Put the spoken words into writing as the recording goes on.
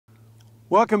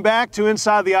Welcome back to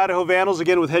Inside the Idaho Vandals,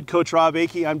 again with head coach Rob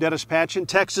Akey. I'm Dennis Patchen.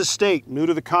 Texas State, new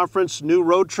to the conference, new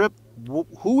road trip.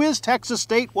 Who is Texas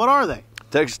State? What are they?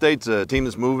 Texas State's a team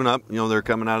that's moving up. You know, they're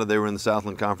coming out of, they were in the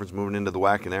Southland Conference, moving into the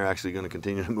WAC, and they're actually going to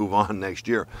continue to move on next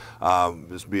year.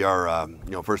 This will be our,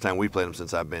 first time we played them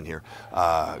since I've been here.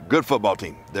 Good football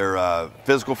team. They're a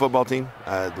physical football team.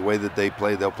 The way that they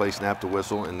play, they'll play snap to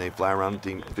whistle, and they fly around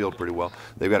the field pretty well.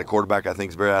 They've got a quarterback I think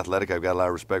is very athletic. I've got a lot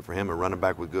of respect for him. A running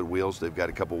back with good wheels. They've got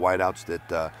a couple wideouts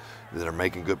that are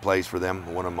making good plays for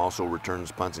them. One of them also returns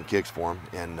punts and kicks for them.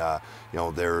 And,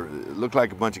 they're look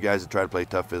like a bunch of guys that try to play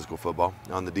tough physical football.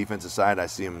 On the defensive side, I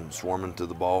see them swarming to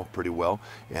the ball pretty well.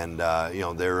 And,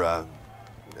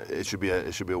 it should be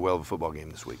a well of a football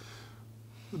game this week.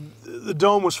 The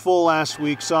Dome was full last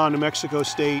week. Saw New Mexico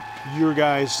State.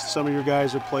 Some of your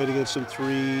guys have played against them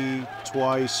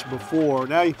twice before.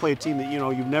 Now you play a team that,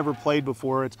 you've never played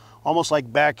before. It's almost like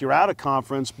you're out of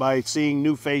conference by seeing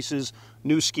new faces,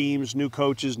 new schemes, new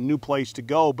coaches, new place to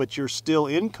go, but you're still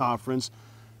in conference.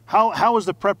 How is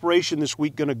the preparation this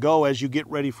week going to go as you get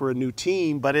ready for a new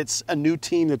team, but it's a new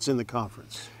team that's in the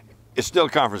conference? It's still a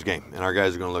conference game, and our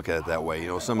guys are going to look at it that way.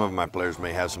 Some of my players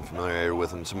may have some familiarity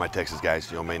with them. Some of my Texas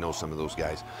guys, may know some of those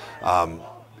guys.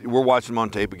 We're watching them on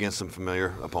tape against some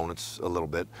familiar opponents a little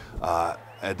bit.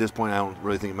 At this point, I don't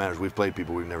really think it matters. We've played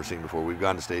people we've never seen before. We've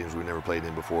gone to stadiums we've never played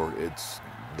in before.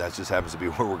 That just happens to be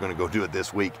where we're going to go do it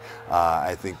this week.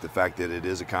 I think the fact that it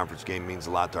is a conference game means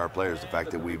a lot to our players. The fact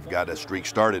that we've got a streak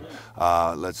started,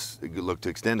 let's look to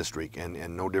extend a streak.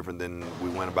 And no different than we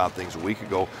went about things a week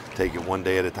ago, take it one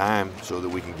day at a time so that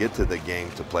we can get to the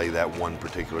game to play that one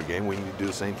particular game. We need to do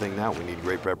the same thing now. We need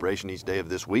great preparation each day of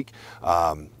this week.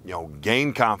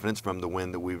 Gain confidence from the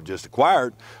win that we've just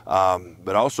acquired.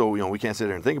 But also, we can't sit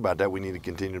there and think about that. We need to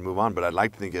continue to move on. But I'd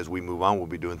like to think as we move on, we'll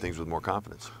be doing things with more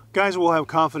confidence. Guys will have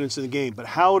confidence in the game, but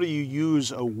how do you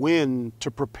use a win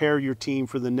to prepare your team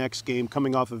for the next game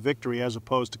coming off a victory as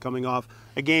opposed to coming off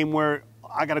a game where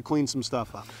I got to clean some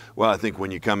stuff up? Well, I think when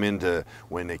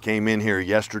they came in here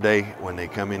yesterday, when they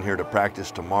come in here to practice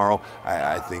tomorrow,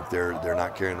 I think they're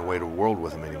not carrying the weight of the world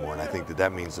with them anymore, and I think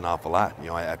that means an awful lot.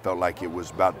 I felt like it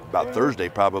was about Thursday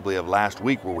probably of last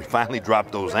week where we finally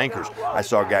dropped those anchors. I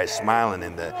saw guys smiling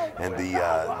and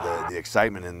the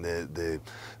excitement and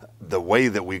the way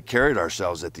that we carried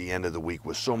ourselves at the end of the week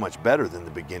was so much better than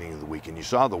the beginning of the week, and you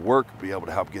saw the work be able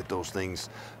to help get those things,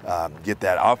 get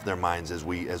that off their minds as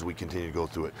we continue to go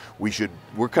through it.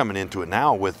 We're coming into it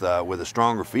now with a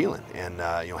stronger feeling, and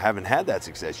having had that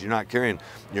success, you're not carrying,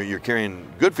 you're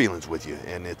carrying good feelings with you,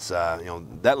 and it's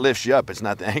that lifts you up. It's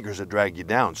not the anchors that drag you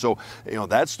down. So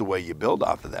that's the way you build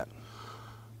off of that.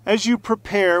 As you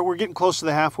prepare, we're getting close to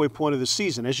the halfway point of the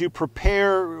season. As you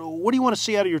prepare, what do you want to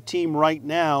see out of your team right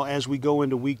now as we go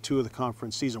into week 2 of the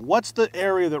conference season? What's the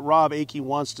area that Rob Akey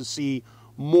wants to see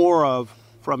more of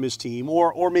from his team,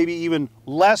 or maybe even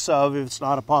less of if it's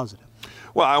not a positive?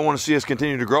 Well, I want to see us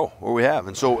continue to grow where we have,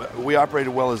 and so we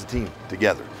operated well as a team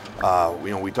together.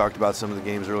 We talked about some of the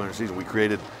games earlier in the season.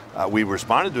 We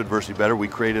responded to adversity better. We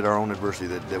created our own adversity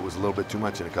that was a little bit too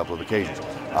much in a couple of occasions.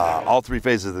 All 3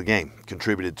 phases of the game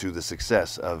contributed to the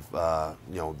success of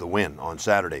the win on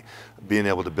Saturday. Being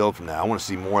able to build from that, I want to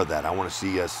see more of that. I want to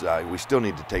see us. We still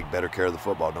need to take better care of the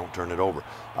football. Don't turn it over.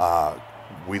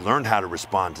 We learned how to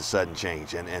respond to sudden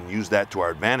change and use that to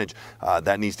our advantage.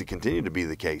 That needs to continue to be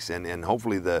the case, and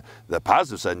hopefully the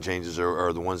positive sudden changes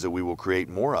are the ones that we will create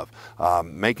more of,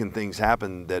 making things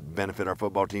happen that benefit our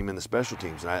football team and the special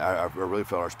teams. And I really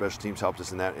felt our special teams helped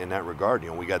us in that regard.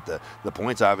 We got the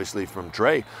points obviously from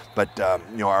Trey, but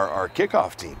our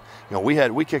kickoff team,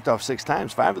 we kicked off 6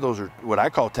 times. 5 of those are what I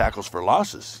call tackles for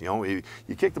losses. You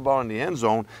kick the ball in the end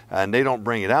zone and they don't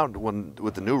bring it out.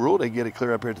 With the new rule, they get it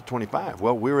clear up here at the 25.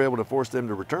 Well, we were able to force them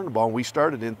to return the ball. We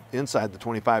started inside the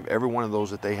 25, every one of those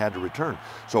that they had to return.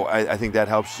 So I think that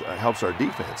helps our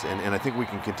defense, and I think we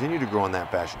can continue to grow in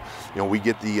that fashion. We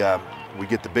get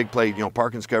the big play.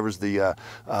 Parkins covers the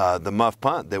muff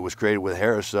punt that was created with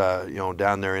Harris,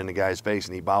 down there in the guy's face,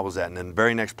 and he bobbles that. And then the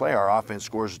very next play, our offense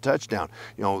scores a touchdown.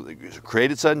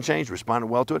 Created sudden change, responded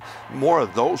well to it. More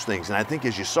of those things. And I think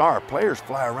as you saw our players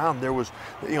fly around,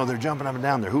 they're jumping up and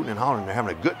down, they're hooting and hollering, they're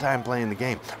having a good time playing the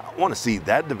game. I want to see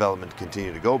that development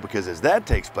continue to go, because as that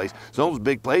takes place, those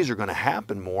big plays are going to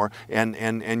happen more,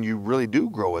 and you really do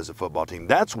grow as a football team.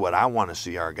 That's what I want to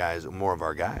see more of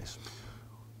our guys.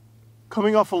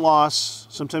 Coming off a loss,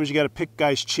 sometimes you got to pick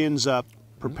guys' chins up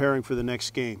preparing for the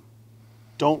next game.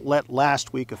 Don't let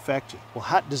last week affect you. Well,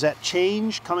 how does that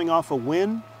change coming off a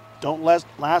win? don't let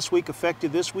last week affect you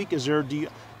this week?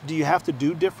 Do you have to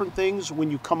do different things when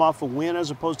you come off a win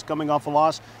as opposed to coming off a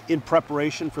loss in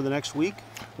preparation for the next week?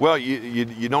 Well,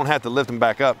 you don't have to lift them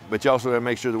back up, but you also got to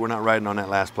make sure that we're not riding on that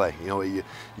last play. You know, you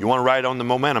want to ride on the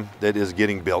momentum that is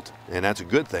getting built, and that's a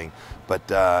good thing. But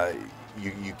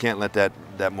you can't let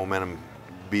that momentum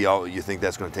be all you think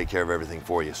that's going to take care of everything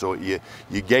for you. So you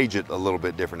gauge it a little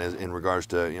bit different in regards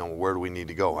to, you know, where do we need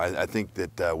to go. I think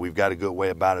that we've got a good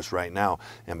way about us right now,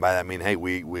 and by that I mean, hey,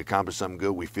 we accomplished something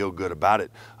good, we feel good about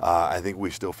it. I think we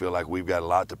still feel like we've got a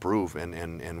lot to prove,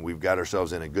 and we've got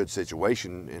ourselves in a good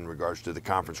situation in regards to the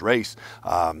conference race,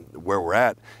 where we're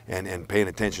at, and paying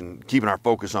attention, keeping our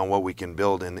focus on what we can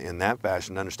build in that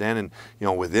fashion, understanding, you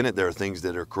know, within it there are things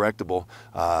that are correctable,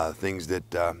 things that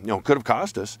you know, could have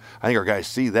cost us. I think our guys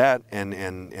see that, and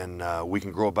we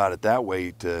can grow about it that way,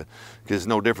 because it's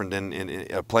no different than in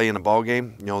a play in a ball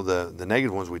game. You know, the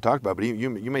negative ones we talked about, but you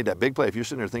made that big play. If you're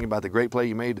sitting there thinking about the great play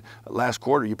you made last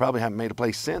quarter, you probably haven't made a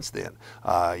play since then.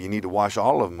 You need to wash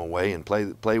all of them away and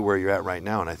play where you're at right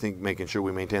now, and I think making sure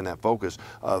we maintain that focus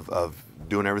of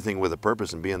doing everything with a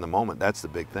purpose and be in the moment, that's the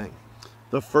big thing.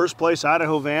 The first place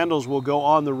Idaho Vandals will go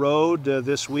on the road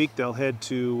this week. They'll head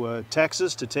to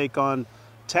Texas to take on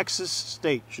Texas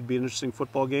State. Should be an interesting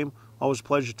football game. Always a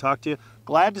pleasure to talk to you.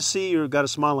 Glad to see you've got a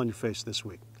smile on your face this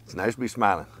week. It's nice to be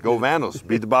smiling. Go Vandals.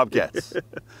 Beat the Bobcats.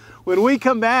 When we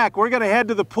come back, we're going to head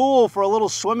to the pool for a little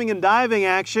swimming and diving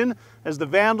action as the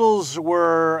Vandals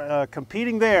were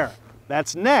competing there.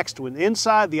 That's next when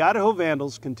Inside the Idaho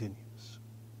Vandals continues.